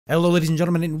Hello ladies and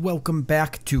gentlemen, and welcome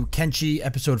back to Kenshi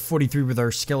episode 43 with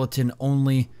our skeleton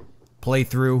only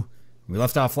playthrough. We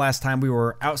left off last time. We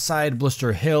were outside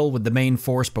Blister Hill with the main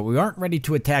force, but we aren't ready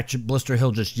to attack Blister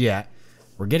Hill just yet.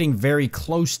 We're getting very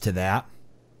close to that.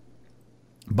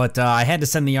 But I had to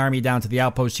send the army down to the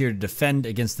outpost here to defend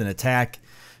against an attack.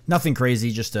 Nothing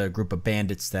crazy, just a group of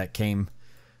bandits that came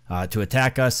to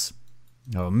attack us.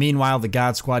 Meanwhile, the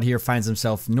God Squad here finds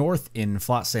himself north in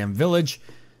Flotsam Village.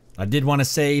 I did want to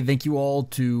say thank you all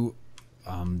to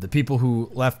the people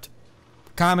who left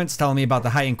comments telling me about the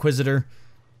High Inquisitor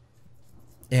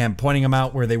and pointing them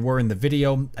out where they were in the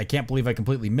video. I can't believe I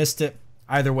completely missed it.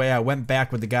 Either way, I went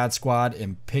back with the God Squad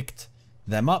and picked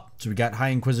them up. So we got High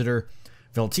Inquisitor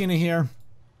Veltina here.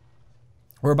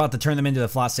 We're about to turn them into the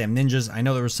Flotsam Ninjas. I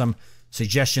know there were some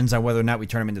suggestions on whether or not we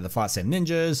turn them into the Flotsam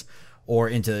Ninjas or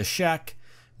into the Shek.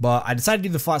 But I decided to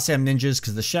do the Flotsam Ninjas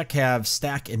because the Shek have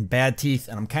Stack and Bad Teeth,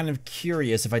 and I'm kind of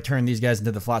curious if I turn these guys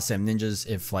into the Flotsam Ninjas,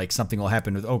 if like something will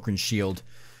happen with Okrans' shield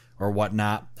or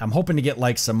whatnot. I'm hoping to get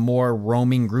like some more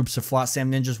roaming groups of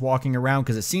Flotsam Ninjas walking around,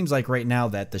 because it seems like right now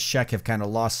that the Shek have kind of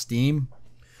lost steam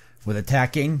with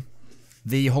attacking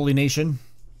the Holy Nation.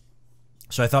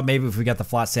 So I thought maybe if we got the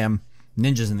Flotsam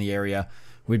Ninjas in the area,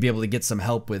 we'd be able to get some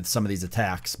help with some of these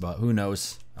attacks, but who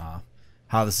knows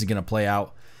how this is going to play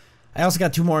out. I also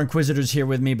got two more Inquisitors here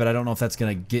with me, but I don't know if that's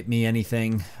going to get me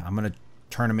anything. I'm going to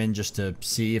turn them in just to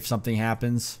see if something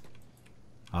happens.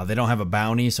 They don't have a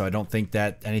bounty, so I don't think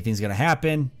that anything's going to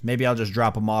happen. Maybe I'll just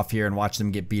drop them off here and watch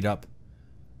them get beat up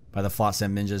by the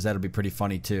Flotsam Ninjas. That'll be pretty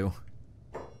funny too.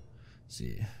 Let's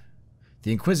see.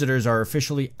 The Inquisitors are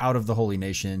officially out of the Holy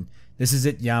Nation. This is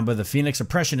it, Yamba. The Phoenix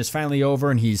oppression is finally over,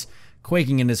 and he's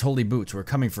quaking in his holy boots. We're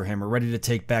coming for him. We're ready to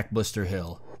take back Blister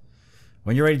Hill.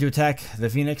 When you're ready to attack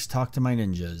the Phoenix, talk to my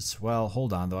ninjas. Well,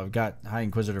 hold on, though. I've got High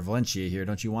Inquisitor Valencia here.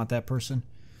 Don't you want that person?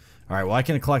 Alright, well, I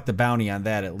can collect the bounty on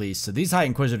that at least. So these High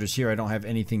Inquisitors here I don't have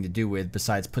anything to do with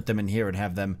besides put them in here and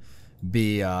have them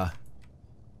be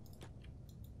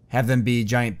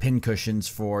giant pincushions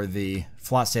for the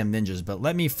Flotsam Ninjas. But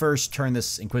let me first turn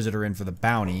this Inquisitor in for the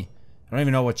bounty. I don't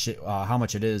even know what how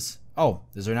much it is. Oh,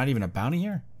 is there not even a bounty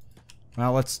here?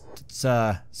 Well, let's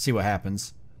see what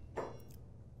happens.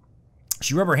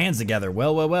 She rubbed her hands together.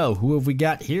 Well, well, well. Who have we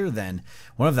got here then?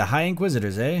 One of the High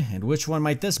Inquisitors, eh? And which one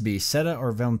might this be? Seta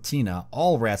or Valentina?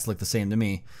 All rats look the same to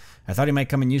me. I thought he might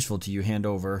come in useful to you. Hand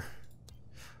over.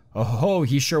 Oh, ho,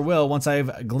 he sure will. Once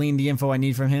I've gleaned the info I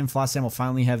need from him, Flotsam will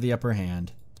finally have the upper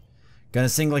hand. Gonna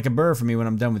sing like a bird for me when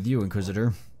I'm done with you,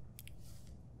 Inquisitor.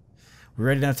 We're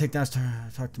ready now to take down,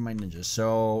 talk to my ninjas.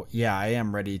 So, yeah, I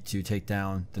am ready to take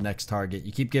down the next target.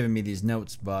 You keep giving me these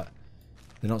notes, but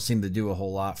they don't seem to do a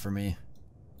whole lot for me.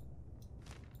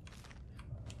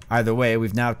 Either way,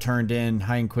 we've now turned in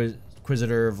High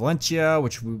Inquisitor Valencia,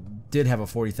 which we did have a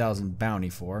 40,000 bounty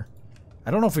for.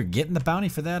 I don't know if we're getting the bounty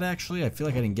for that, actually. I feel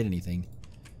like I didn't get anything.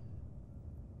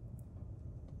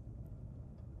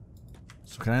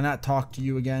 So can I not talk to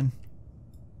you again?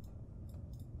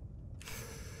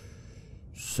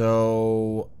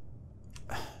 So,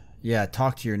 yeah,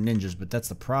 talk to your ninjas, but that's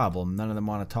the problem. None of them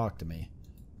want to talk to me.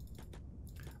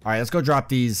 Alright, let's go drop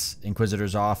these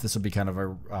Inquisitors off. This will be kind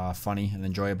of funny and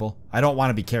enjoyable. I don't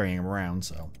want to be carrying them around,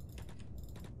 so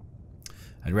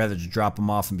I'd rather just drop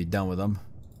them off and be done with them.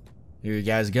 Here you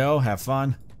guys go. Have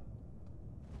fun.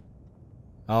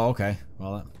 Oh, okay.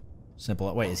 Well,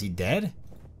 simple. Wait, is he dead?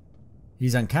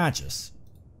 He's unconscious.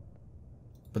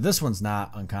 But this one's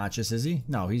not unconscious, is he?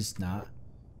 No, he's not.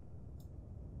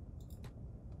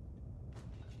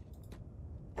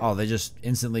 Oh, they just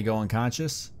instantly go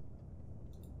unconscious?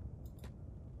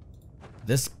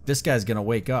 This guy's gonna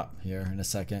wake up here in a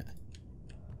second.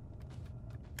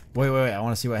 Wait, I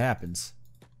want to see what happens.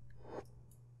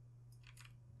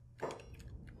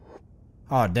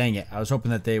 Oh, dang it. I was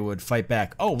hoping that they would fight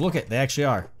back. Oh, look it. They actually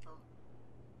are.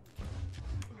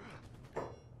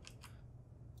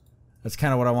 That's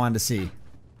kind of what I wanted to see.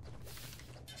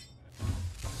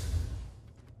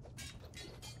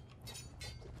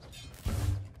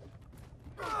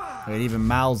 It even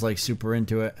Mal's like super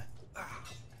into it.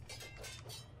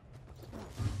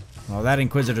 Well, that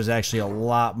Inquisitor's actually a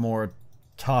lot more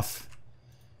tough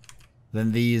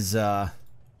than these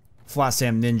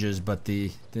Flotsam Ninjas, but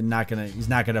he's not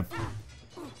gonna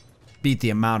beat the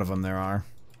amount of them there are.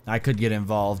 I could get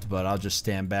involved, but I'll just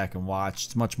stand back and watch.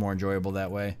 It's much more enjoyable that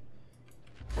way.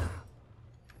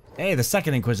 Hey, the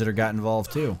second Inquisitor got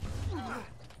involved too.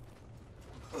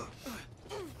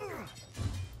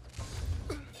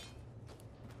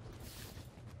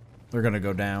 They're gonna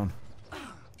go down.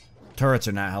 Turrets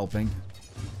are not helping.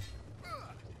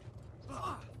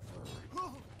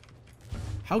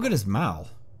 How good is Mal?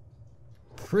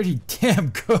 pretty damn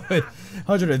good.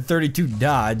 132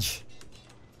 dodge.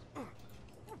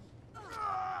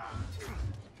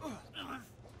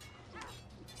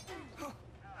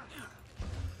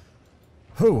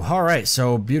 Whew, alright,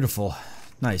 so beautiful.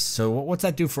 Nice. So what's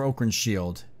that do for Okrans'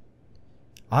 shield?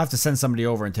 I'll have to send somebody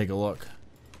over and take a look.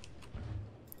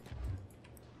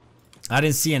 I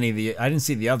didn't see any of the I didn't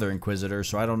see the other Inquisitor,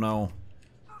 so I don't know.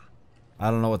 I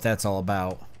don't know what that's all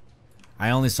about. I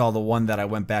only saw the one that I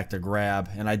went back to grab,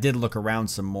 and I did look around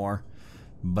some more.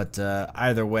 But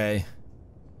either way,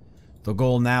 the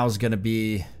goal now is going to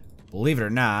be, believe it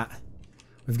or not,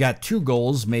 we've got 2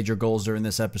 goals, major goals during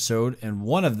this episode, and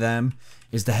one of them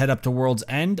is to head up to World's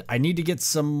End. I need to get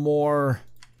some more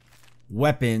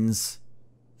weapons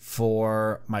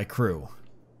for my crew.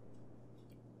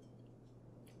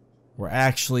 We're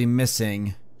actually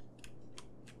missing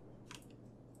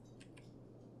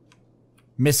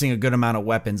a good amount of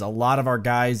weapons. A lot of our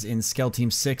guys in Skell Team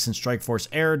 6 and Strike Force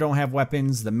Air don't have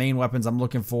weapons. The main weapons I'm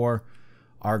looking for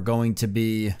are going to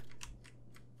be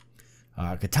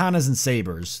katanas and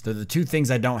sabers. They're the 2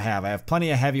 things I don't have. I have plenty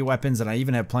of heavy weapons, and I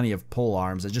even have plenty of pole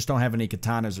arms. I just don't have any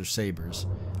katanas or sabers.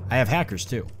 I have hackers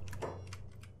too.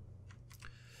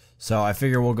 So I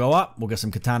figure we'll go up. We'll get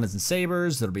some katanas and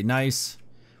sabers. That'll be nice.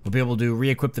 We'll be able to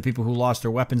re-equip the people who lost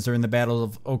their weapons during the Battle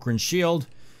of Okrans' Shield.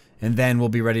 And then we'll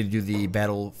be ready to do the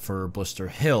battle for Blister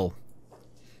Hill.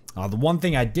 The one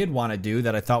thing I did want to do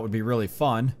that I thought would be really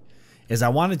fun is I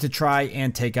wanted to try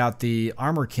and take out the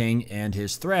Armor King and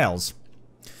his Thralls.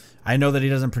 I know that he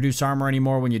doesn't produce armor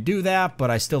anymore when you do that, but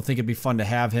I still think it'd be fun to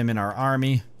have him in our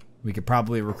army. We could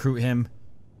probably recruit him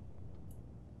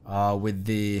with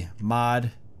the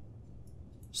mod.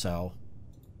 So,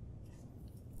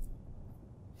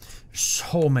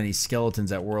 so many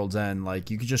skeletons at World's End. Like,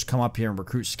 you could just come up here and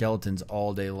recruit skeletons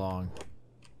all day long.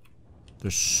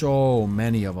 There's so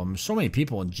many of them. So many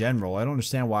people in general. I don't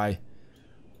understand why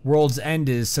World's End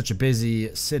is such a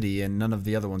busy city and none of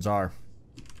the other ones are.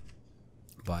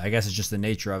 But I guess it's just the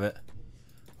nature of it.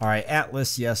 Alright,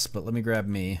 Atlas, yes, but let me grab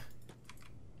me.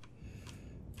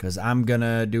 Because I'm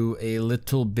gonna do a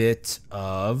little bit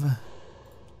of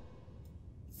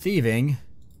thieving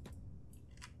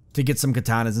to get some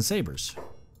katanas and sabers.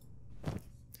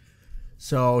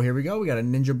 So here we go. We got a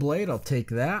ninja blade. I'll take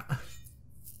that.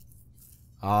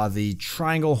 The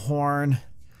triangle horn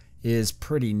is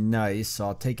pretty nice, so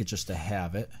I'll take it just to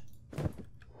have it.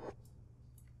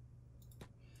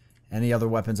 Any other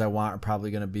weapons I want are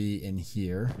probably going to be in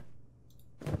here.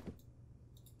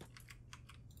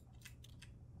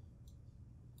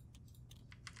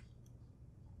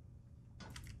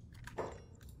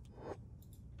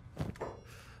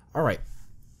 Alright.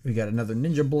 We got another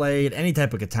ninja blade. Any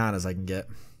type of katanas I can get.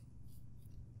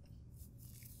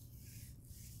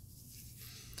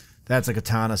 That's a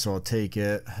katana, so I'll take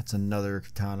it. That's another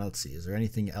katana. Let's see. Is there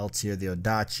anything else here? The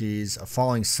Odachis. A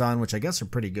falling sun, which I guess are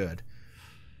pretty good.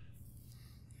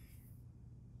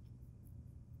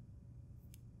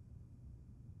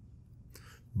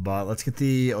 But let's get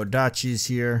the Odachis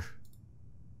here.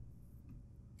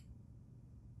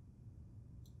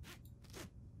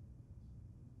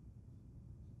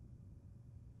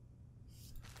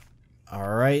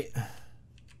 Alright.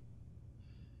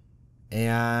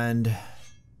 And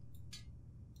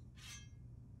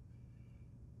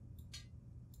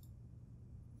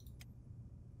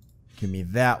give me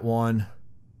that one.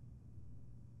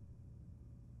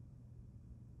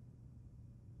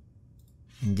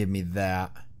 And give me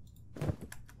that.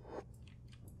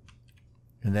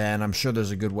 And then I'm sure there's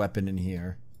a good weapon in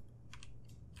here.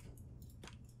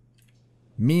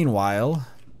 Meanwhile,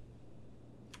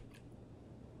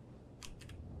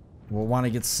 we'll want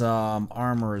to get some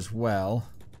armor as well.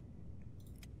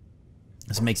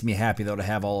 This makes me happy though to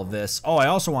have all of this. Oh, I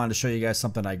also wanted to show you guys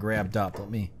something I grabbed up.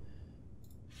 Let me...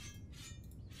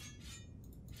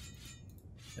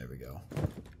 There we go.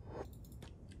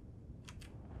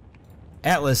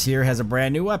 Atlas here has a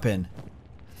brand new weapon.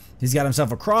 He's got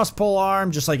himself a cross-pole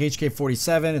arm, just like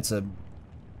HK47. It's a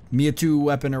Mewtwo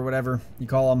weapon or whatever you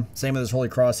call him. Same with his Holy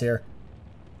Cross here.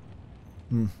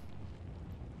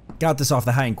 Got this off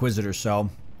the High Inquisitor,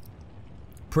 so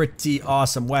pretty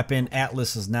awesome weapon.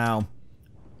 Atlas is now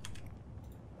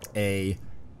a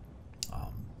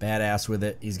badass with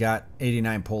it. He's got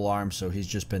 89 pole arms, so he's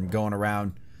just been going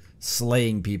around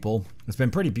slaying people. It's been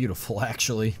pretty beautiful,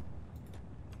 actually.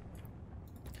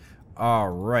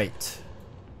 Alright.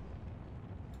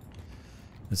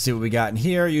 Let's see what we got in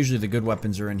here. Usually the good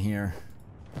weapons are in here.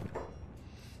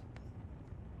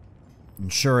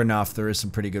 And sure enough, there is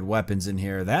some pretty good weapons in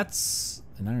here. That's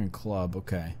an iron club.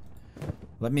 Okay.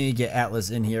 Let me get Atlas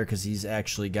in here because he's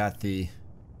actually got the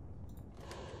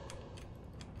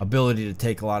ability to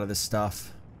take a lot of this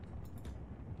stuff.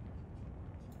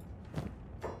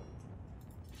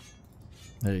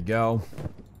 There you go.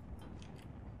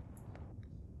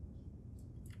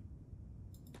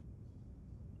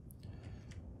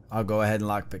 I'll go ahead and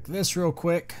lockpick this real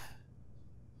quick.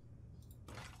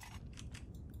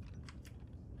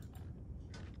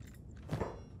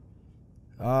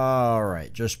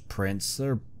 Alright, just prints.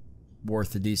 They're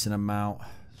worth a decent amount.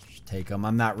 Just take them.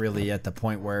 I'm not really at the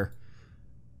point where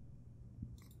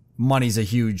money's a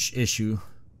huge issue.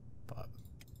 But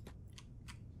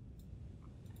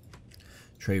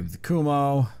trade with the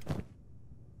Kumo.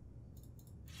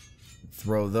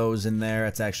 Throw those in there.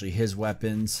 That's actually his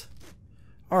weapons.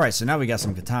 Alright, so now we got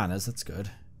some katanas. That's good.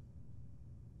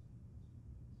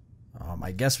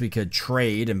 I guess we could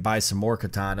trade and buy some more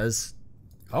katanas.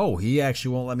 Oh, he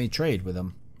actually won't let me trade with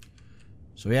him.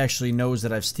 So he actually knows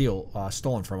that I've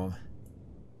stolen from him.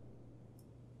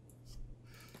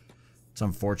 It's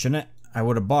unfortunate. I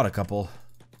would have bought a couple.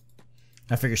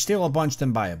 I figure steal a bunch,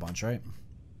 then buy a bunch, right?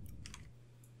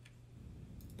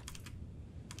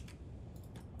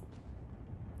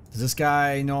 Does this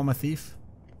guy know I'm a thief?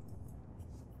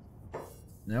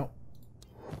 Nope.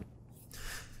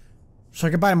 So I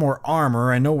could buy more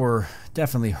armor. I know we're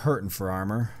definitely hurting for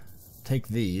armor. Take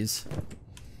these.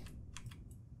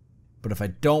 But if I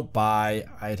don't buy,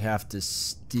 I'd have to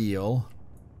steal.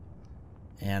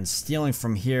 And stealing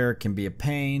from here can be a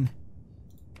pain,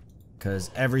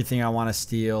 because everything I want to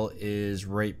steal is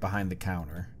right behind the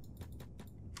counter.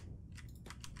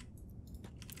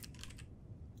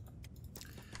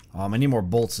 I need more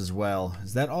bolts as well.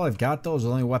 Is that all I've got, though? Is the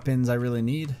only weapons I really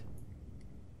need?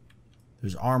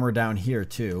 There's armor down here,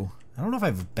 too. I don't know if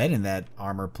I've been in that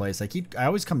armor place. I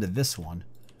always come to this one.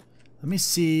 Let me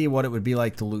see what it would be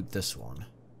like to loot this one.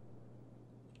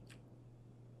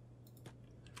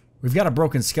 We've got a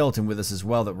broken skeleton with us as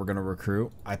well that we're going to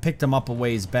recruit. I picked him up a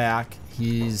ways back.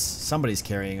 Somebody's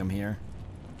carrying him here.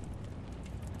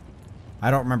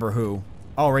 I don't remember who.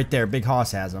 Oh, right there. Big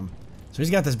Hoss has him. So he's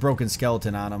got this broken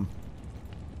skeleton on him.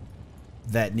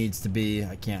 That needs to be...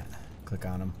 I can't click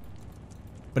on him.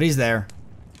 But he's there.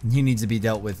 And he needs to be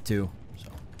dealt with too. So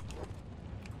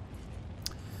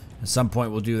at some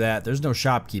point we'll do that. There's no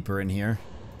shopkeeper in here.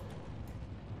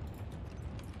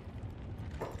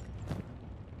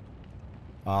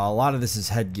 A lot of this is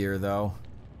headgear though.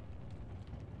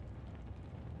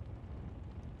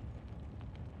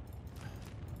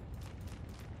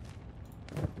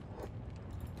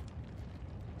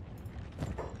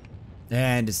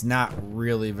 And it's not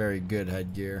really very good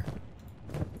headgear.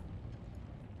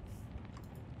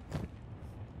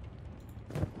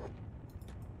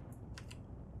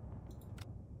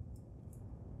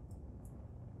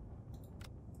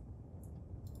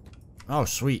 Oh,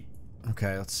 sweet.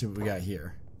 Okay, let's see what we got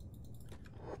here.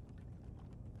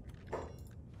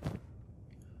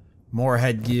 More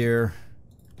headgear.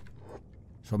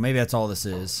 So maybe that's all this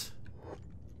is.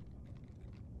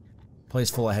 Place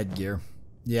full of headgear.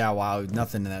 Yeah, wow,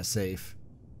 nothing in that safe.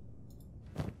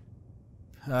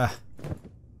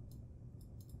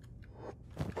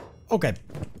 Okay.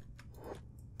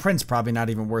 Print's probably not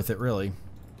even worth it, really.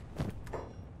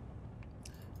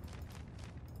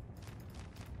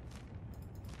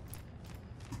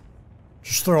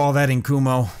 Just throw all that in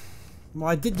Kumo. Well,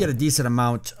 I did get a decent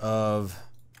amount of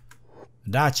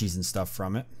dachis and stuff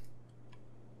from it.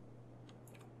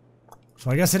 So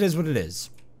I guess it is what it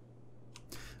is.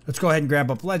 Let's go ahead and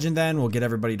grab up Legend then. We'll get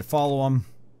everybody to follow him.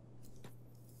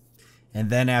 And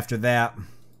then after that,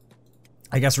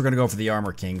 I guess we're going to go for the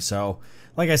Armor King. So,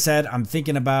 like I said, I'm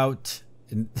thinking about...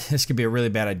 And this could be a really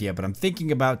bad idea, but I'm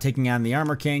thinking about taking on the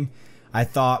Armor King. I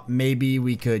thought maybe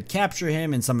we could capture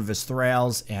him in some of his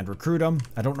thralls and recruit him.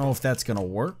 I don't know if that's going to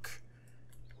work.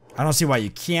 I don't see why you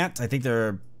can't. I think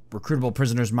the recruitable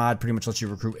prisoners mod pretty much lets you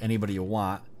recruit anybody you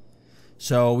want.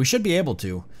 So we should be able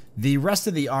to. The rest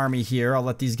of the army here, I'll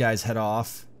let these guys head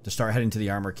off to start heading to the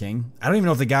Armor King. I don't even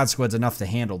know if the God Squad's enough to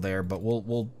handle there, but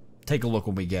we'll take a look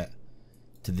when we get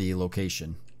to the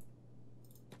location.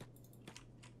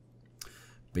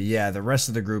 But yeah, the rest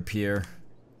of the group here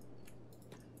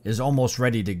is almost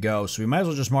ready to go. So we might as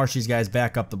well just march these guys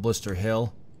back up the Blister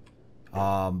Hill.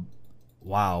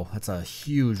 Wow, that's a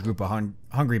huge group of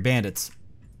hungry bandits.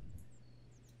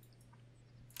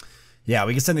 Yeah,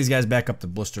 we can send these guys back up to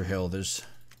Blister Hill. There's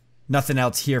nothing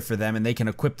else here for them, and they can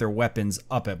equip their weapons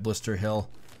up at Blister Hill.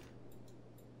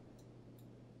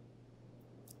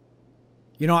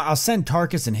 You know, I'll send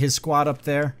Tarkus and his squad up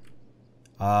there.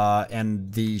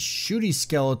 And the shooty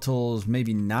skeletals,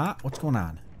 maybe not. What's going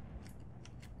on?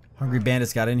 Hungry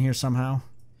bandits got in here somehow.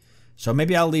 So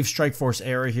maybe I'll leave Strike Force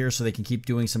Era here so they can keep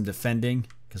doing some defending.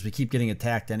 because we keep getting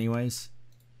attacked anyways.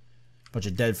 Bunch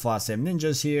of dead Flotsam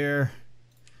ninjas here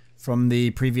from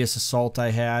the previous assault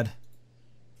I had.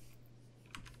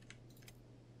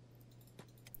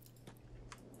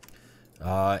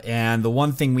 And the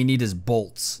one thing we need is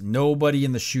bolts. Nobody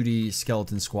in the shooty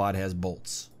skeleton squad has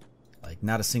bolts. Like,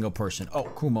 not a single person. Oh,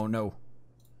 Kumo, no.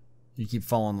 You keep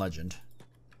falling legend.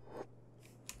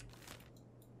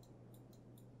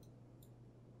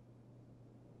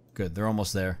 Good, they're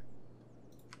almost there.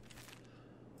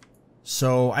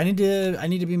 So I need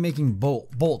to be making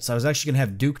bolts. I was actually gonna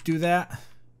have Duke do that.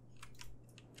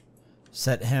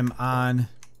 Set him on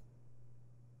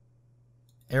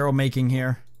arrow making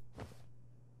here.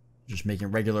 Just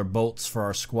making regular bolts for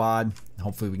our squad.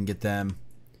 Hopefully we can get them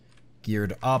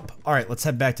geared up. Alright, let's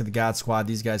head back to the God Squad.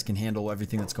 These guys can handle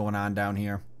everything that's going on down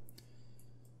here.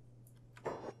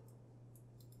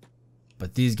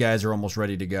 But these guys are almost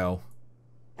ready to go.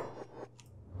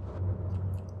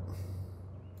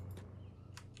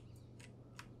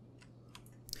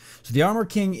 So the Armor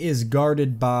King is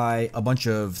guarded by a bunch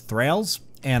of Thralls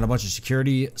and a bunch of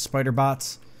security spider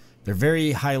bots. They're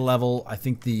very high level. I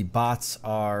think the bots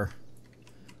are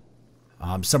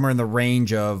somewhere in the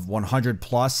range of 100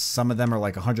 plus. Some of them are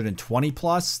like 120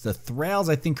 plus. The Thralls,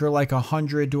 I think, are like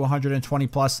 100 to 120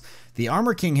 plus. The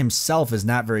Armor King himself is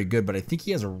not very good, but I think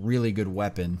he has a really good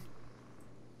weapon.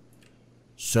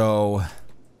 So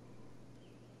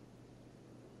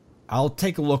I'll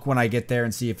take a look when I get there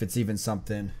and see if it's even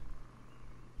something.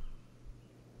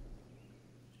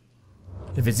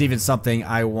 If it's even something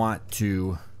I want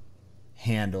to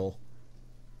handle.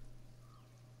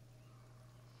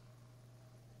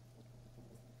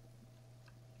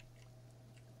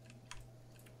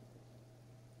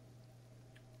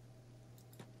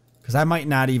 Because I might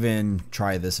not even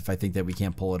try this if I think that we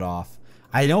can't pull it off.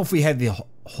 I know if we had the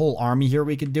whole army here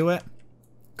we could do it.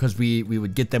 Because we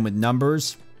would get them with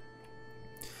numbers.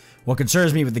 What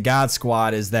concerns me with the God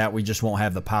Squad is that we just won't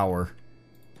have the power.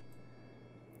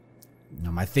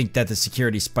 I think that the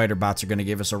security spider bots are going to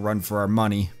give us a run for our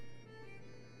money.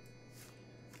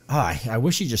 I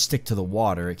wish he'd just stick to the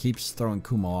water. It keeps throwing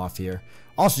Kumo off here.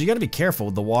 Also, you got to be careful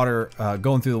with the water,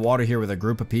 going through the water here with a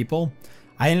group of people.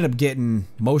 I ended up getting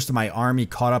most of my army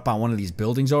caught up on one of these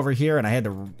buildings over here, and I had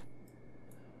to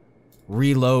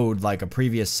reload like a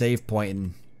previous save point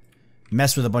and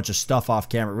mess with a bunch of stuff off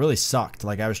camera. It really sucked.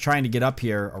 Like, I was trying to get up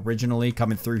here originally,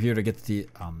 coming through here to get to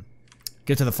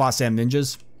the Flotsam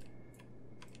ninjas.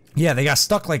 Yeah, they got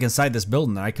stuck like inside this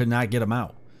building and I could not get them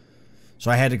out.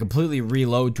 So I had to completely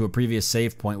reload to a previous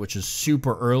save point, which is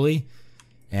super early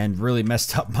and really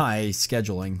messed up my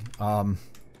scheduling.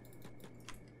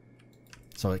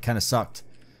 So it kind of sucked.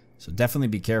 So definitely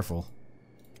be careful.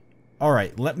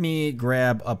 Alright, let me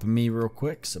grab up me real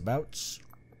quick. Sabouts.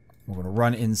 We're going to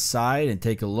run inside and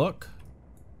take a look.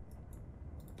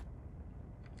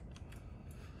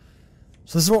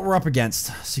 So this is what we're up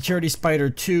against. Security Spider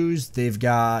 2s. They've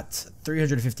got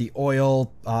 350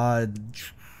 oil.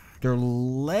 Their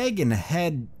leg and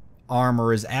head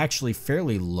armor is actually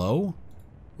fairly low,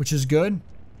 which is good.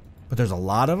 But there's a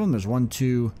lot of them. There's 1,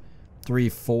 2, 3,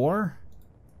 4.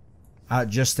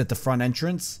 Just at the front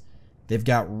entrance. They've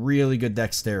got really good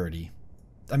dexterity.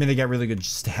 I mean, they got really good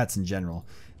stats in general.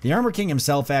 The Armor King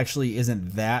himself actually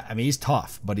isn't that. I mean, he's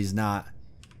tough, but he's not,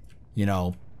 you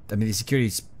know... I mean, the security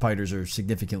spiders are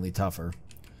significantly tougher.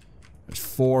 There's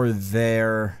 4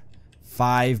 there,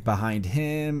 5 behind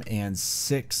him, and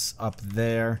 6 up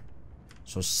there.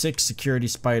 So 6 security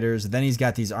spiders. Then he's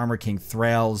got these Armor King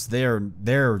Thralls.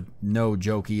 They're no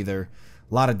joke either.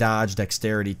 A lot of dodge,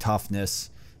 dexterity, toughness.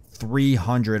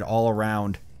 300 all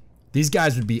around. These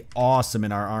guys would be awesome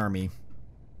in our army.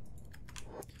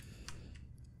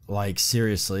 Like,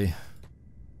 seriously.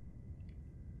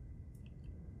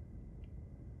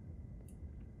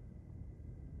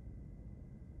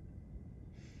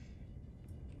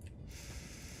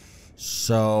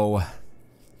 So,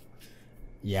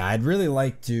 yeah, I'd really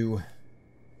like to...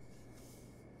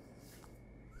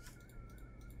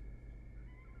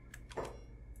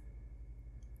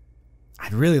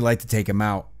 take him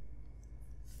out.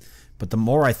 But the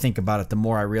more I think about it, the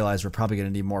more I realize we're probably going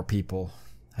to need more people.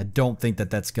 I don't think that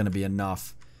that's going to be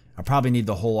enough. I probably need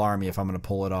the whole army if I'm going to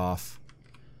pull it off.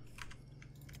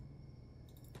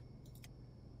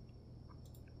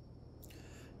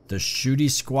 The shooty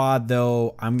squad,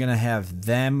 though, I'm going to have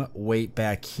them wait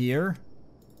back here.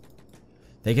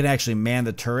 They can actually man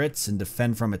the turrets and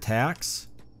defend from attacks.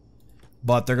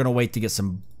 But they're going to wait to get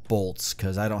some bolts,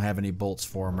 because I don't have any bolts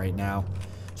for them right now.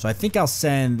 So I think I'll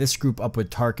send this group up with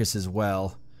Tarkus as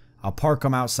well. I'll park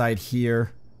them outside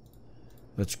here.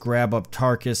 Let's grab up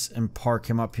Tarkus and park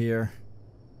him up here.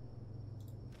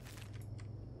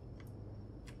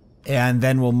 And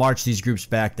then we'll march these groups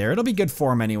back there. It'll be good for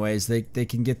them anyways. They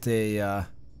can get the...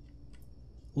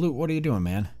 Loot, what are you doing,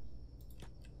 man?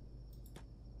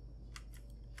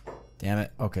 Damn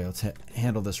it. Okay, let's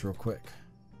handle this real quick.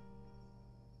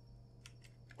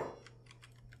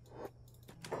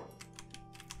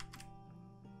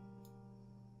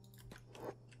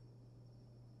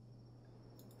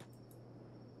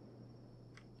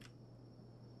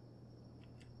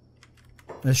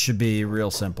 This should be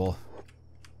real simple.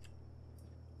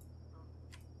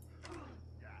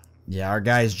 Yeah, our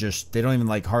guys just, they don't even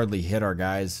like hardly hit our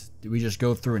guys. We just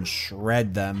go through and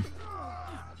shred them.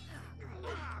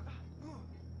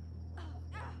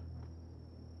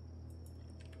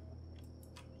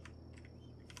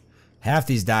 Half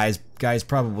these guys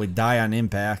probably die on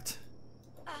impact.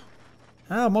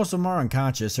 Oh, most of them are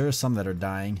unconscious. There are some that are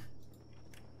dying.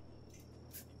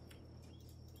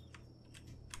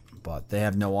 But they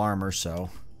have no armor,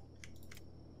 so.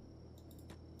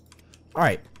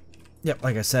 Alright. Yep,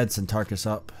 like I said, Centarchus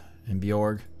up and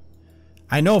Bjorg.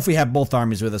 I know if we have both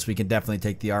armies with us, we can definitely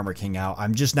take the Armor King out.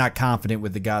 I'm just not confident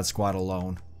with the God Squad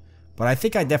alone. But I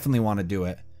think I definitely want to do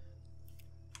it.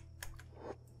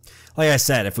 Like I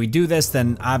said, if we do this,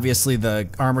 then obviously the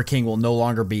Armor King will no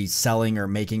longer be selling or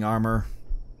making armor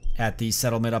at the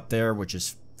settlement up there, which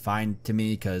is fine to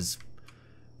me because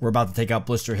we're about to take out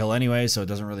Blister Hill anyway, so it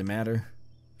doesn't really matter.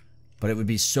 But it would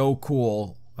be so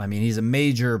cool. I mean, he's a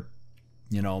major,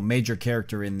 you know, major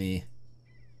character in the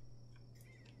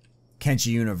Kenshi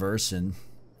universe, and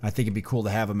I think it'd be cool to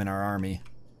have him in our army.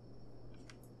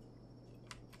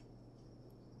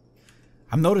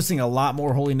 I'm noticing a lot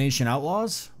more Holy Nation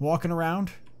outlaws walking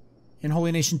around in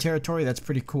Holy Nation territory. That's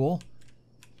pretty cool.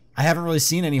 I haven't really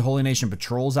seen any Holy Nation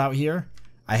patrols out here.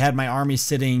 I had my army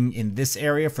sitting in this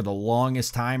area for the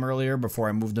longest time earlier before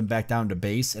I moved them back down to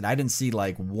base, and I didn't see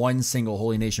like one single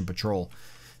Holy Nation patrol.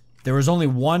 There was only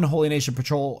one Holy Nation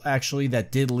patrol actually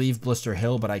that did leave Blister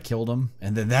Hill, but I killed him,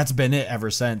 and then that's been it ever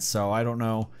since. So I don't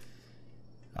know.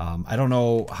 I don't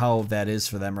know how that is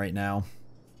for them right now.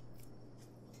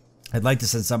 I'd like to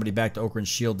send somebody back to Okrans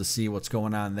Shield to see what's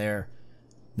going on there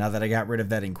now that I got rid of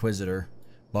that Inquisitor.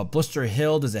 But Blister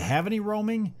Hill, does it have any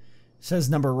roaming? It says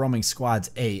number of roaming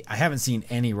squads 8. I haven't seen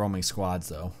any roaming squads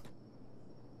though.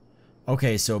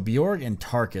 Okay, so Bjorg and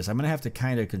Tarkus. I'm going to have to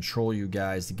kind of control you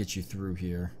guys to get you through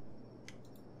here.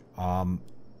 I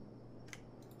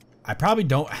probably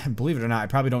don't, believe it or not, I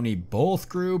probably don't need both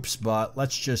groups, but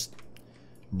let's just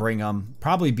bring them.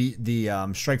 Probably be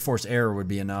the Strike Force Error would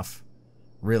be enough.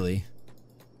 Really,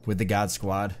 with the God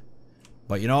Squad.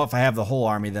 But you know, if I have the whole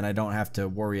army, then I don't have to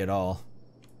worry at all.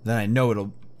 Then I know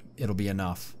it'll be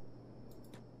enough.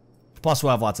 Plus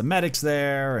we'll have lots of medics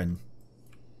there, and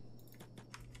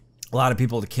a lot of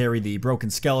people to carry the broken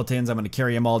skeletons. I'm going to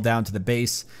carry them all down to the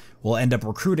base. We'll end up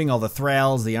recruiting all the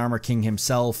Thralls, the Armor King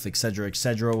himself, etc.,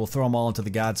 etc. We'll throw them all into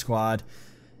the God Squad,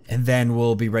 and then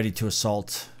we'll be ready to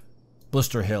assault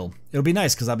Blister Hill. It'll be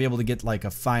nice because I'll be able to get like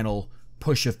a final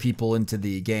push of people into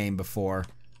the game before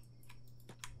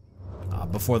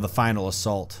the final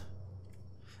assault.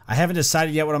 I haven't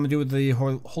decided yet what I'm gonna do with the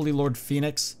Holy Lord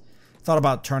Phoenix. Thought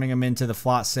about turning him into the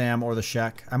Flotsam or the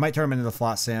Shek. I might turn him into the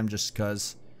Flotsam just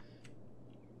because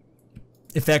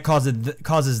if that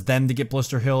causes them to get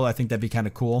Blister Hill, I think that'd be kind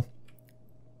of cool.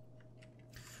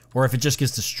 Or if it just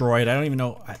gets destroyed, I don't even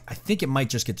know. I think it might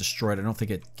just get destroyed. I don't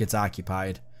think it gets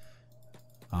occupied.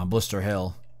 Blister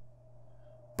Hill.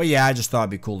 But yeah, I just thought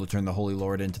it'd be cool to turn the Holy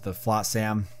Lord into the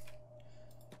Flotsam.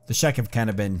 The Shek have kind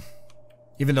of been,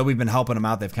 even though we've been helping them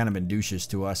out, they've kind of been douches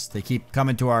to us. They keep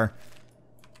coming to our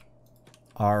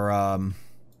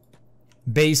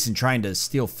base and trying to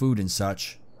steal food and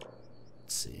such.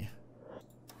 Let's see.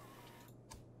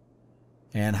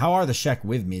 And how are the Shek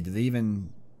with me? Do they even...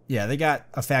 Yeah, they got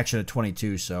a faction of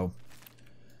 22, so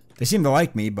they seem to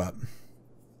like me, but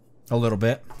a little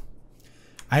bit.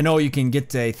 I know you can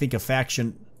get, I think, a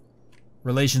faction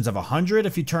relations of 100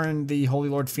 if you turn the Holy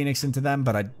Lord Phoenix into them,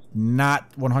 but I'm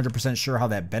not 100% sure how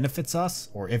that benefits us,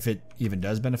 or if it even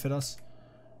does benefit us.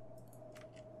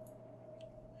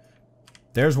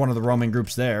 There's one of the roaming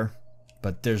groups there,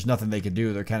 but there's nothing they can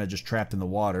do. They're kind of just trapped in the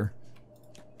water.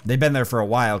 They've been there for a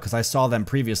while, because I saw them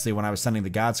previously when I was sending the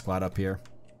God Squad up here.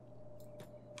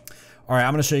 Alright,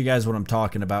 I'm going to show you guys what I'm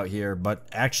talking about here, but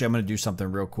actually I'm going to do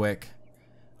something real quick.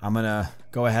 I'm going to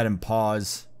go ahead and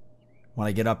pause when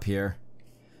I get up here.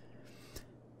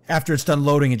 After it's done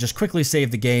loading, and just quickly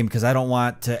save the game because I don't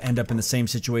want to end up in the same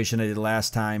situation I did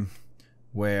last time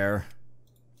where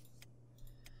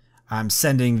I'm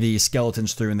sending the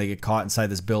skeletons through and they get caught inside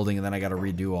this building and then I got to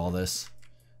redo all this.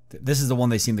 This is the one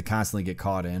they seem to constantly get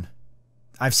caught in.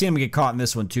 I've seen them get caught in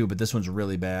this one too, but this one's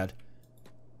really bad.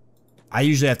 I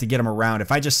usually have to get them around.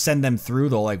 If I just send them through,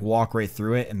 they'll like walk right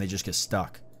through it and they just get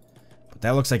stuck. But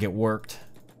that looks like it worked.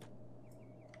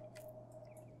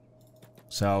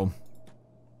 So,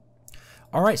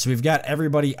 all right, so we've got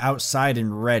everybody outside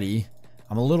and ready.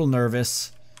 I'm a little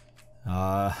nervous.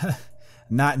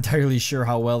 Not entirely sure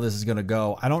how well this is going to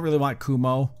go. I don't really want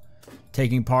Kumo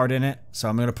taking part in it, so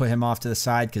I'm going to put him off to the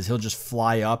side because he'll just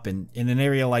fly up. And in an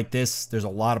area like this, there's a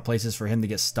lot of places for him to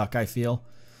get stuck, I feel.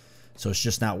 So it's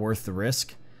just not worth the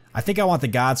risk. I think I want the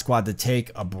God Squad to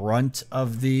take a brunt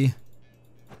of the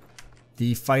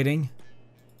fighting.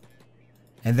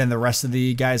 And then the rest of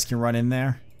the guys can run in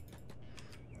there.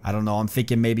 I don't know. I'm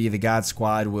thinking maybe the God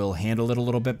Squad will handle it a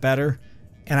little bit better.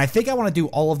 And I think I want to do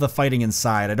all of the fighting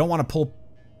inside. I don't want to pull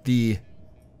the...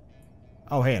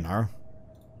 Oh, hey, Anar.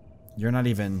 You're not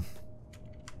even...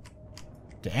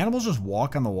 Do animals just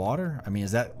walk on the water? I mean,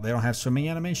 is that... They don't have swimming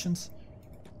animations?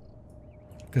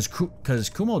 Because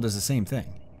Kumo does the same thing.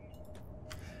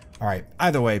 Alright,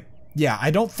 either way. Yeah,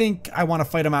 I don't think I want to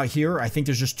fight him out here. I think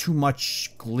there's just too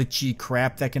much glitchy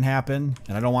crap that can happen.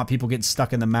 And I don't want people getting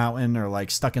stuck in the mountain or like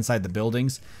stuck inside the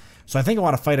buildings. So I think I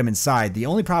want to fight them inside. The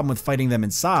only problem with fighting them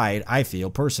inside, I feel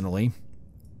personally,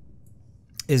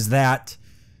 is that,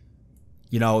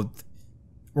 you know,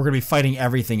 we're going to be fighting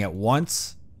everything at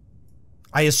once.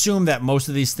 I assume that most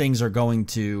of these things are going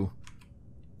to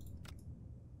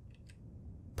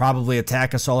probably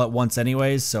attack us all at once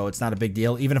anyways, so it's not a big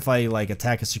deal. Even if I like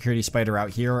attack a security spider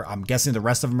out here, I'm guessing the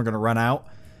rest of them are going to run out.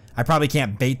 I probably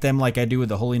can't bait them like I do with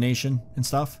the Holy Nation and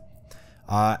stuff.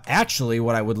 Actually,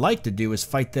 what I would like to do is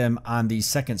fight them on the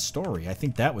second story. I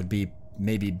think that would be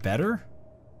maybe better.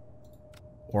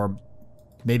 Or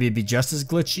maybe it'd be just as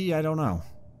glitchy, I don't know.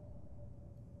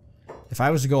 If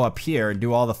I was to go up here and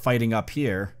do all the fighting up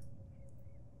here,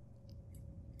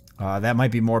 that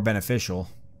might be more beneficial.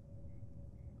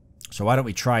 So why don't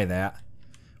we try that?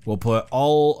 We'll put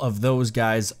all of those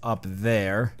guys up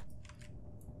there.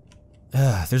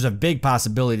 There's a big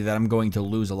possibility that I'm going to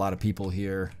lose a lot of people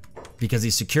here. Because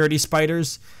these security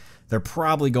spiders, they're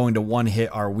probably going to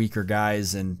one-hit our weaker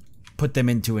guys and put them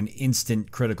into an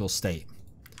instant critical state.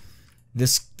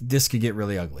 This could get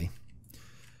really ugly.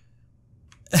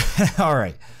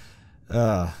 Alright.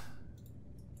 Alright,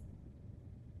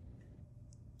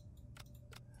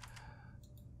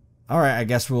 I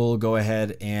guess we'll go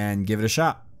ahead and give it a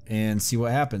shot and see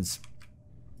what happens.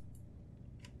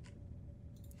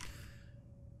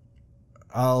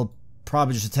 I'll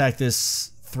probably just attack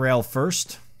this Thrail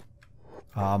first.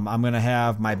 I'm gonna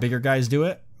have my bigger guys do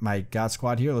it. My God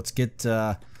Squad here. Let's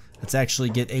actually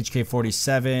get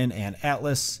HK47 and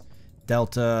Atlas,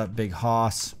 Delta, Big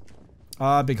Hoss.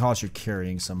 Big Hoss, you're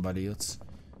carrying somebody.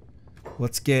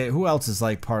 Let's get, who else is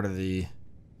like part of the...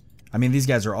 I mean, these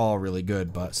guys are all really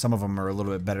good, but some of them are a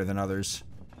little bit better than others.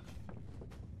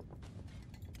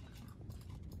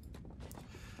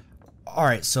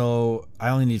 Alright, so I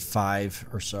only need 5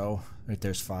 or so. Right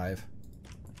there's 5.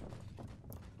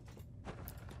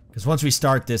 Because once we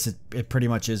start this, it pretty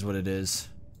much is what it is.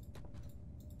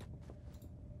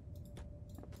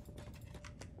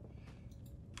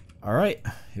 Alright,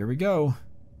 here we go.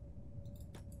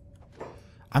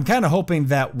 I'm kind of hoping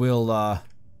that we'll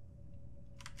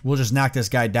just knock this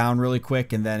guy down really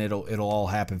quick and then it'll all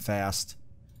happen fast.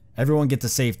 Everyone get to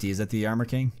safety. Is that the Armor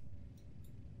King?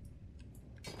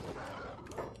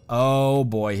 Oh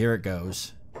boy, here it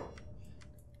goes.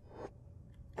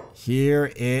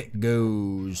 Here it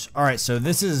goes. Alright, so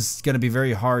this is going to be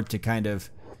very hard to kind of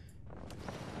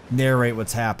narrate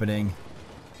what's happening.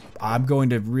 I'm going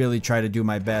to really try to do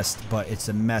my best, but it's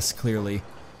a mess clearly.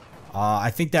 I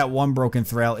think that one broken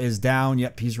Thrail is down.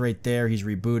 Yep, he's right there. He's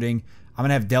rebooting. I'm going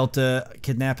to have Delta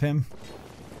kidnap him.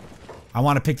 I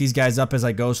want to pick these guys up as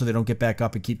I go so they don't get back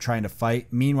up and keep trying to fight.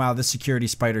 Meanwhile, this security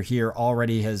spider here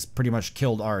already has pretty much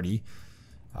killed Artie.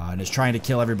 And is trying to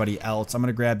kill everybody else. I'm going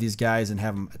to grab these guys and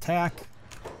have them attack.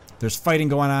 There's fighting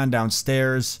going on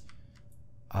downstairs.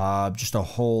 Just a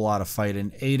whole lot of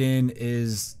fighting. Aiden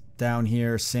is down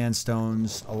here.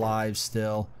 Sandstone's alive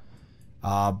still.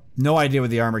 No idea where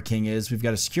the Armor King is. We've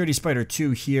got a security spider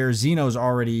 2 here. Xeno's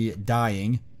already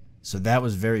dying. So that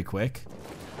was very quick.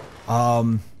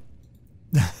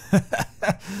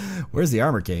 Where's the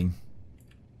Armor King?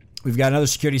 We've got another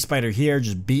security spider here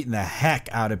just beating the heck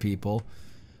out of people.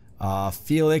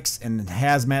 Felix and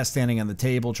Hazmat standing on the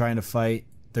table trying to fight.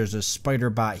 There's a spider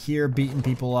bot here beating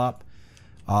people up.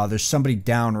 There's somebody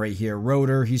down right here.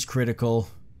 Rotor, he's critical.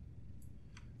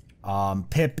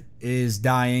 Pip is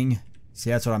dying. See,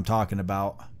 that's what I'm talking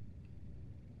about.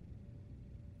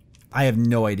 I have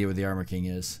no idea where the Armor King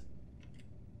is.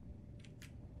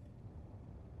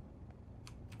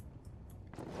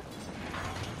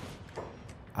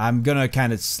 I'm gonna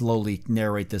kind of slowly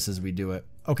narrate this as we do it.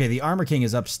 Okay, the Armor King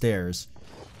is upstairs.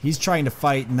 He's trying to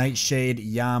fight Nightshade,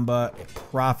 Yamba,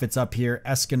 Prophet's up here,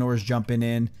 Escanor's jumping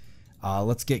in.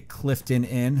 Let's get Clifton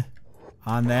in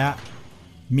on that.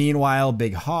 Meanwhile,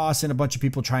 Big Hoss and a bunch of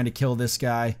people trying to kill this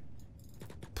guy.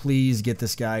 Please get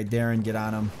this guy. Darren, get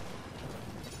on him.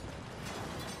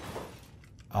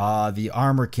 The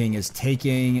Armor King is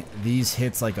taking these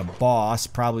hits like a boss,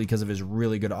 probably because of his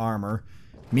really good armor.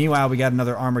 Meanwhile, we got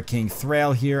another Armor King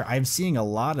Thrall here. I'm seeing a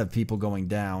lot of people going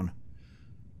down.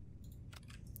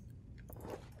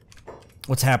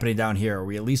 What's happening down here? Are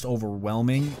we at least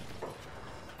overwhelming?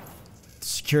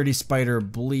 Security Spider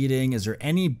bleeding. Is there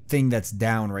anything that's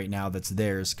down right now that's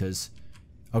theirs? Because,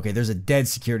 okay, there's a dead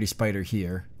Security Spider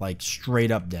here. Like,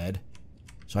 straight up dead.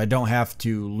 So I don't have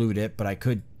to loot it, but I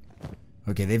could.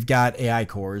 Okay, they've got AI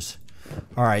cores.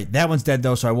 Alright, that one's dead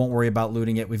though, so I won't worry about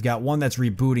looting it. We've got one that's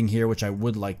rebooting here, which I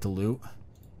would like to loot.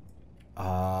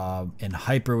 And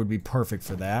Hyper would be perfect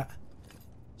for that.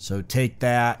 So take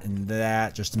that and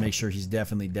that, just to make sure he's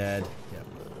definitely dead. Yep.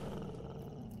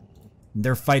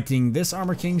 They're fighting this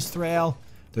Armor King's Thrall.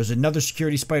 There's another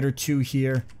Security Spider 2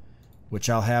 here, which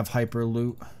I'll have Hyper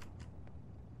loot.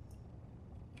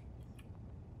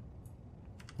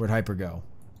 Where'd Hyper go?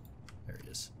 There he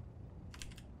is.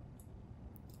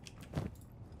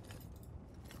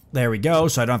 There we go,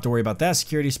 so I don't have to worry about that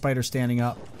Security Spider standing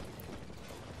up.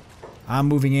 I'm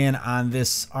moving in on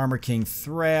this Armor King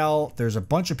Thrall. There's a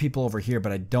bunch of people over here,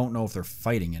 but I don't know if they're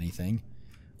fighting anything.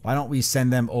 Why don't we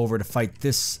send them over to fight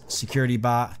this security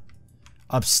bot?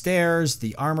 Upstairs,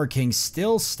 the Armor King's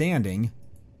still standing.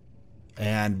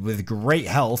 And with great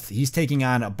health, he's taking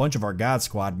on a bunch of our God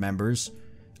Squad members.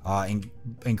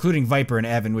 Including Viper and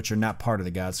Evan, which are not part of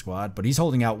the God Squad. But he's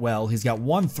holding out well. He's got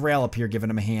one Thrall up here giving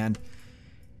him a hand.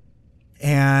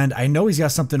 And I know he's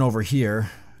got something over here.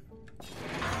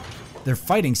 They're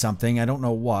fighting something. I don't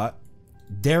know what.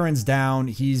 Darren's down.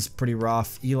 He's pretty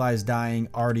rough. Eli's dying.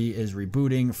 Artie is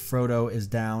rebooting. Frodo is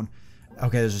down.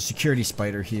 Okay, there's a security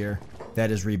spider here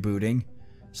that is rebooting.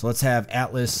 So let's have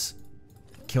Atlas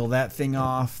kill that thing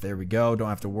off. There we go. Don't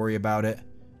have to worry about it.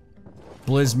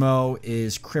 Blizmo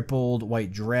is crippled.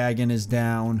 White Dragon is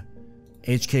down.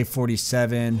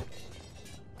 HK47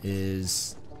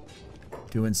 is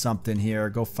doing something here.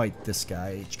 Go fight this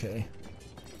guy, HK.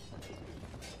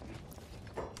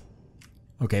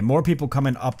 Okay, more people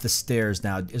coming up the stairs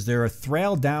now. Is there a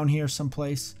Thrall down here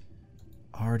someplace?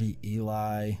 Artie,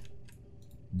 Eli,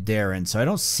 Darren. So I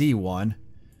don't see one.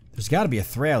 There's got to be a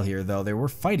Thrall here, though. They were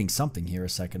fighting something here a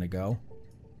second ago.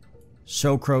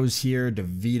 Socrow's here.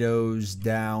 DeVito's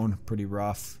down. Pretty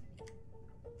rough.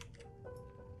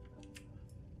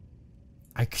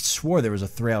 I swore there was a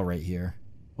Thrall right here.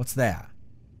 What's that?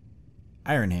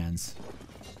 Iron Hands.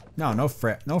 No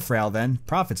Thrall then.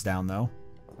 Prophet's down, though.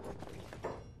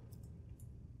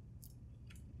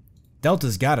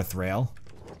 Delta's got a Thrall.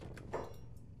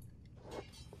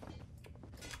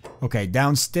 Okay,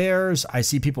 downstairs, I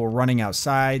see people running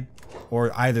outside.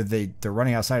 Or either they're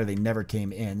running outside or they never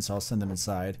came in, so I'll send them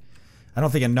inside. I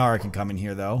don't think Anara can come in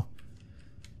here, though.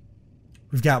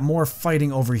 We've got more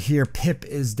fighting over here. Pip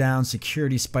is down.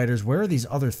 Security Spiders. Where are these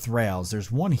other Thralls?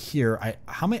 There's one here.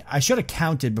 How many? I should have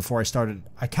counted before I started.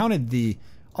 I counted the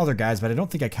other guys, but I don't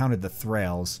think I counted the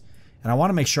Thralls. And I want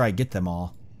to make sure I get them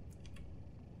all.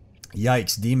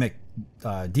 Yikes.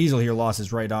 Diesel here lost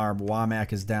his right arm.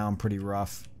 Womack is down pretty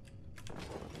rough.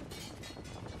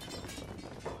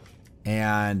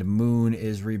 And Moon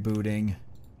is rebooting.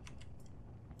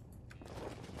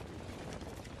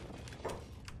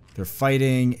 They're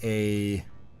fighting a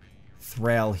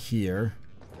Thrall here.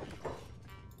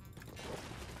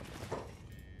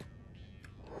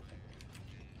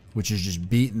 Which is just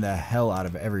beating the hell out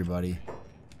of everybody.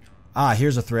 Ah,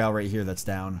 here's a Thrall right here that's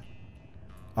down.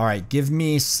 Alright, give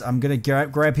me... I'm going to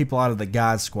grab people out of the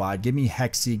God Squad. Give me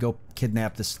Hexy. Go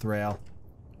kidnap this Thrall.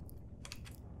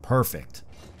 Perfect.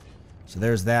 So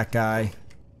there's that guy.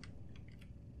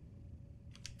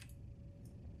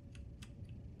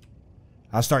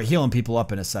 I'll start healing people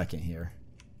up in a second here.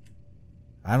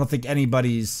 I don't think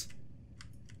anybody's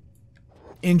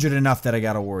injured enough that I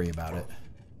got to worry about it.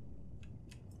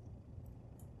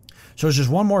 So there's just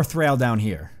one more Thrall down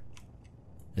here.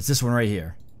 It's this one right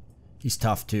here. He's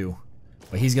tough too.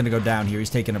 But he's going to go down here. He's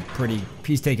taking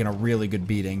a really good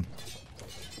beating.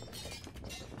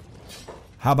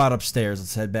 How about upstairs?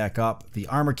 Let's head back up. The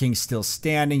Armor King's still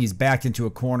standing. He's backed into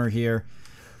a corner here.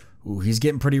 Ooh, he's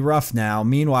getting pretty rough now.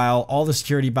 Meanwhile, all the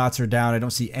security bots are down. I don't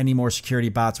see any more security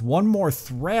bots. One more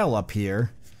Thrall up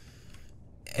here.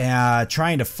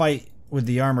 Trying to fight with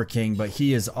the Armor King, but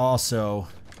he is also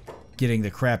getting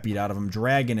the crap beat out of him.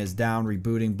 Dragon is down,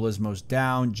 rebooting. Blismo's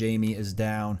down. Jamie is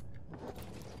down.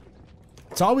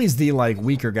 It's always the, like,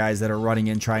 weaker guys that are running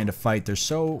in trying to fight. They're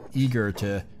so eager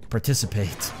to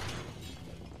participate.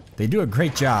 They do a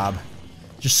great job.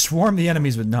 Just swarm the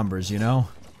enemies with numbers, you know?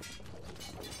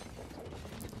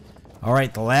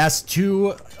 Alright, the last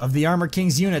two of the Armor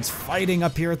King's units fighting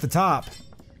up here at the top.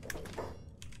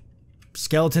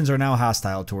 Skeletons are now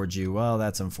hostile towards you. Well,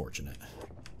 that's unfortunate.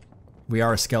 We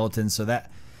are a skeleton, so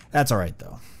that's alright,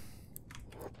 though.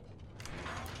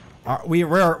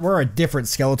 We're a different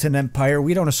skeleton empire.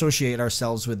 We don't associate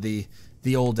ourselves with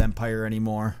the old empire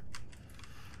anymore.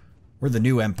 We're the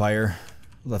new empire.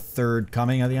 The third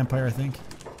coming of the empire, I think.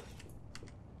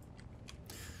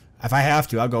 If I have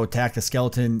to, I'll go attack the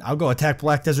skeleton. I'll go attack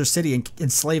Black Desert City and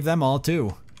enslave them all,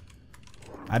 too.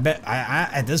 I bet,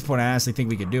 at this point, I honestly think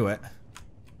we could do it.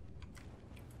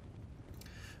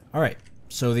 Alright,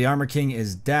 so the Armor King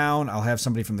is down. I'll have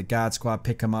somebody from the God Squad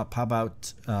pick him up. How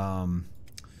about,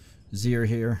 Zir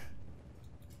here?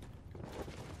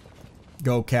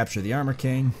 Go capture the Armor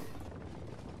King.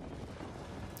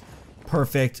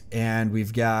 Perfect, and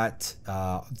we've got,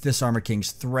 this Armor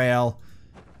King's Thrall.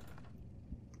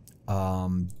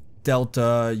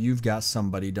 Delta, you've got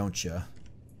somebody, don't you?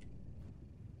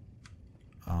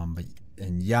 And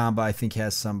Yamba, I think,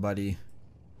 has somebody.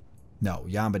 No,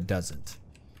 Yamba doesn't.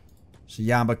 So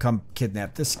Yamba, come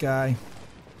kidnap this guy.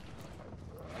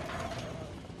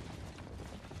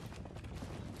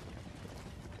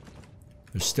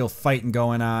 There's still fighting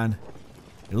going on.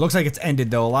 It looks like it's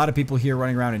ended, though. A lot of people here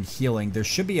running around and healing. There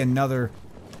should be another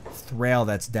Thrall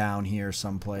that's down here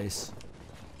someplace.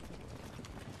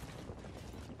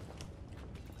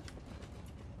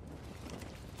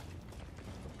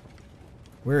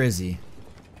 Where is he?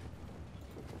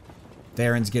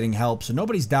 Theron's getting help, so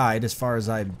nobody's died as far as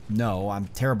I know. I'm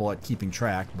terrible at keeping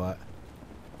track, but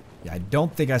yeah, I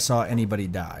don't think I saw anybody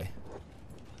die.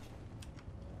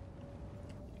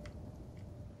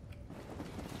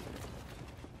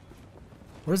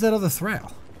 Where's that other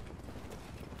Thrall?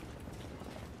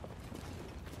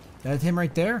 That him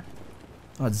right there?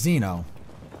 Oh, it's Xeno.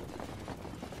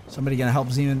 Somebody gonna help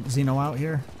Xeno out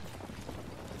here?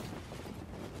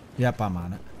 Yep, I'm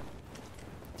on it.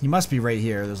 He must be right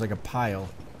here. There's like a pile.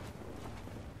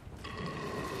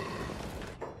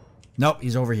 Nope,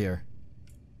 he's over here.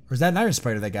 Or is that an Iron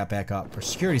Spider that got back up? Or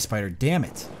Security Spider? Damn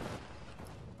it.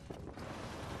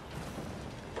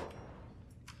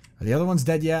 Are the other ones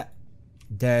dead yet?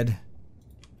 Dead.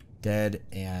 Dead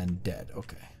and dead.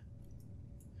 Okay.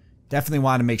 Definitely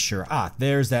want to make sure. Ah,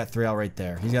 there's that Thrall right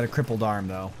there. He's got a crippled arm,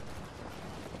 though.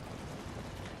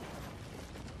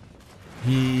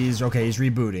 He's okay. He's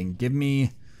rebooting. Give me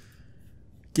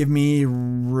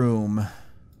room.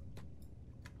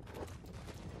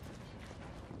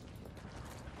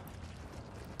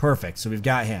 Perfect. So we've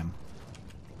got him.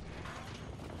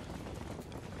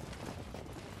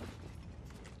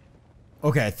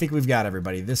 Okay, I think we've got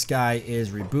everybody. This guy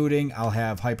is rebooting. I'll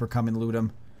have Hyper come and loot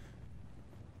him.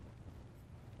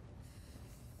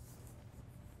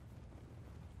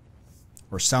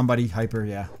 Or somebody. Hyper,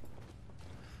 yeah.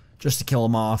 Just to kill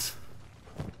him off.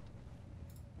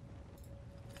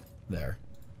 There.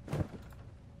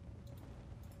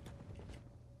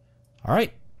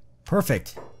 Alright.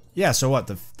 Perfect. Yeah, so what?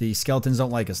 The skeletons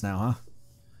don't like us now, huh?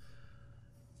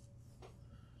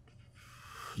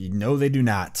 No, they do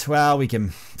not. Well, we can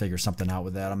figure something out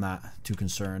with that. I'm not too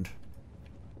concerned.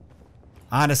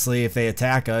 Honestly, if they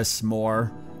attack us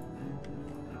more,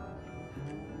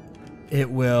 it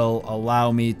will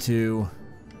allow me to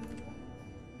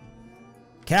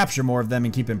capture more of them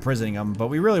and keep imprisoning them, but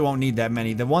we really won't need that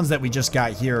many. The ones that we just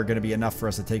got here are going to be enough for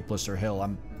us to take Blister Hill.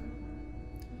 I'm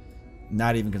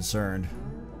not even concerned.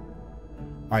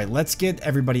 Alright, let's get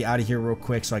everybody out of here real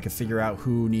quick so I can figure out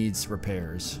who needs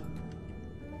repairs.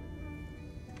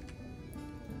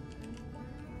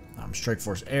 Strike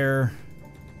Force Air.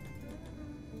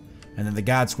 And then the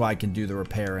God Squad can do the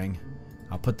repairing.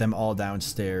 I'll put them all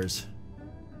downstairs.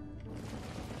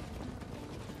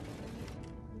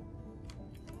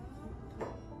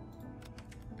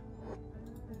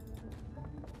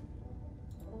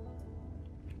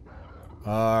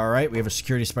 Alright, we have a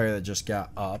Security Spider that just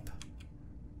got up.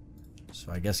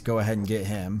 So I guess go ahead and get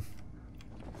him.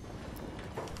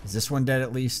 Is this one dead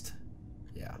at least?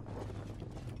 Yeah.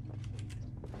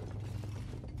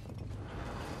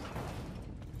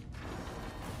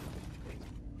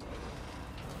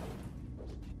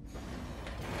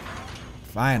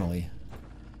 Finally.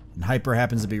 And Hyper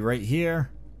happens to be right here.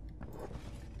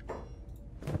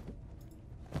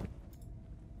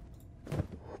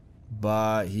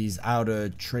 But he's out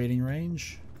of trading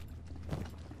range.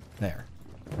 There.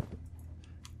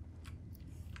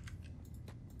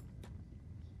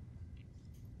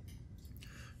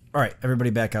 Alright,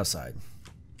 everybody back outside.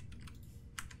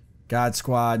 God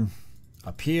Squad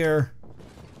up here.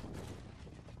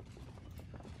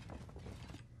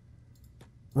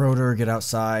 Rotor, get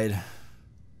outside. A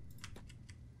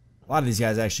lot of these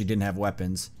guys actually didn't have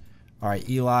weapons. Alright,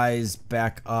 Eli's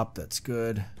back up. That's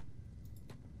good.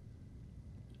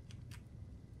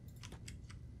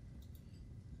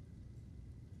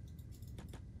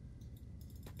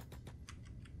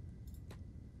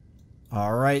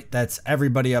 Alright, that's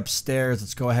everybody upstairs.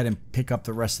 Let's go ahead and pick up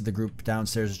the rest of the group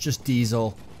downstairs. It's just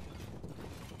Diesel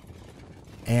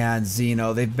and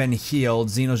Xeno. They've been healed.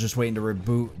 Xeno's just waiting to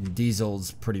reboot, and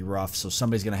Diesel's pretty rough, so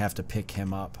somebody's going to have to pick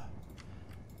him up.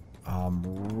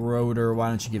 Rotor, why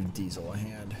don't you give Diesel a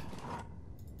hand?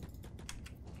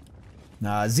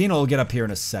 Nah, Xeno will get up here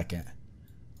in a second.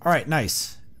 Alright,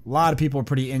 nice. A lot of people are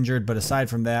pretty injured, but aside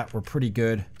from that, we're pretty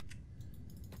good.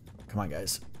 Come on,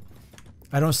 guys.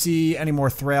 I don't see any more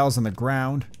Thralls on the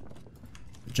ground.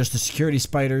 Just the security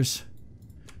spiders.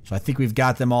 So I think we've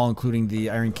got them all, including the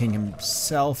Iron King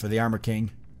himself, or the Armor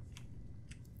King.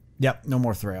 Yep, no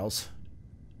more Thralls.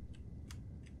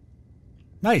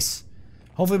 Nice.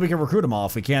 Hopefully we can recruit them all.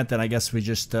 If we can't, then I guess we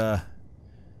just have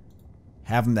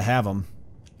them to have them.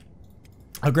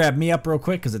 I'll grab me up real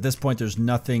quick, because at this point there's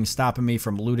nothing stopping me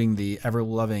from looting the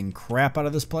ever-loving crap out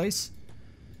of this place.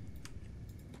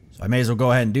 So I may as well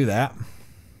go ahead and do that.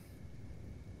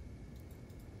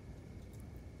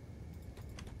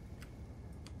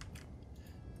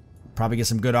 Probably get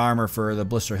some good armor for the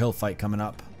Blister Hill fight coming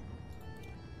up.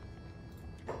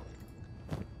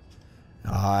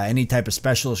 Any type of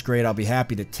specialist grade I'll be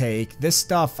happy to take. This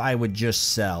stuff I would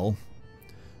just sell.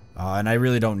 And I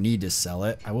really don't need to sell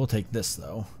it. I will take this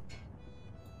though.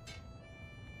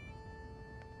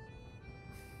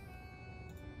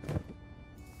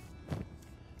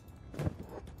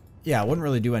 Yeah, I wouldn't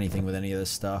really do anything with any of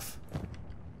this stuff.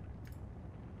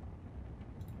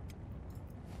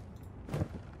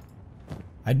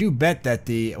 I do bet that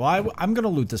the... Well, I'm going to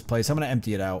loot this place. I'm going to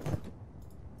empty it out.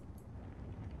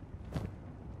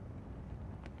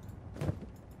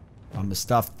 The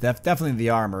stuff, definitely the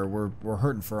armor. We're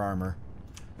hurting for armor.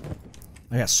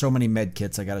 I got so many med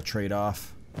kits I got to trade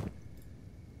off.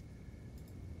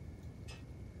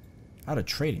 Out of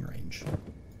trading range.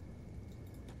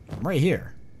 I'm right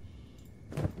here.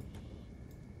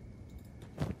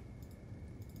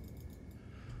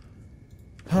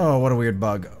 Oh, what a weird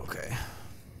bug. Okay.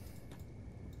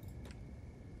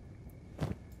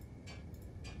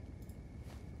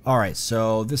 Alright,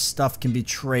 so this stuff can be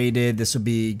traded. This will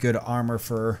be good armor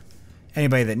for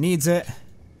anybody that needs it.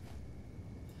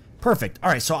 Perfect.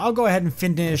 Alright, so I'll go ahead and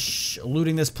finish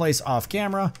looting this place off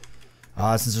camera.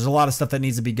 Since there's a lot of stuff that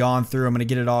needs to be gone through, I'm going to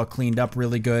get it all cleaned up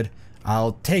really good.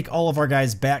 I'll take all of our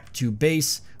guys back to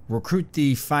base, recruit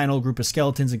the final group of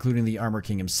skeletons, including the Armor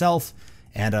King himself,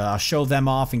 and I'll show them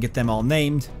off and get them all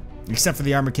named. Except for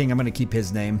the Armor King, I'm going to keep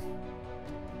his name.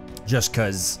 Just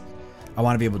because I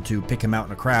want to be able to pick him out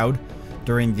in a crowd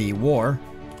during the war.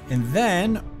 And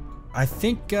then, I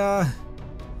think,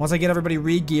 once I get everybody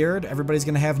re-geared, everybody's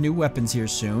going to have new weapons here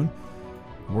soon.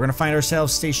 We're going to find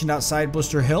ourselves stationed outside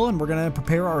Blister Hill, and we're going to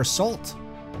prepare our assault.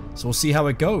 So we'll see how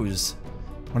it goes.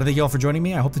 I want to thank you all for joining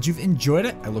me. I hope that you've enjoyed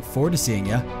it. I look forward to seeing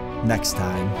you next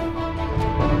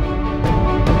time.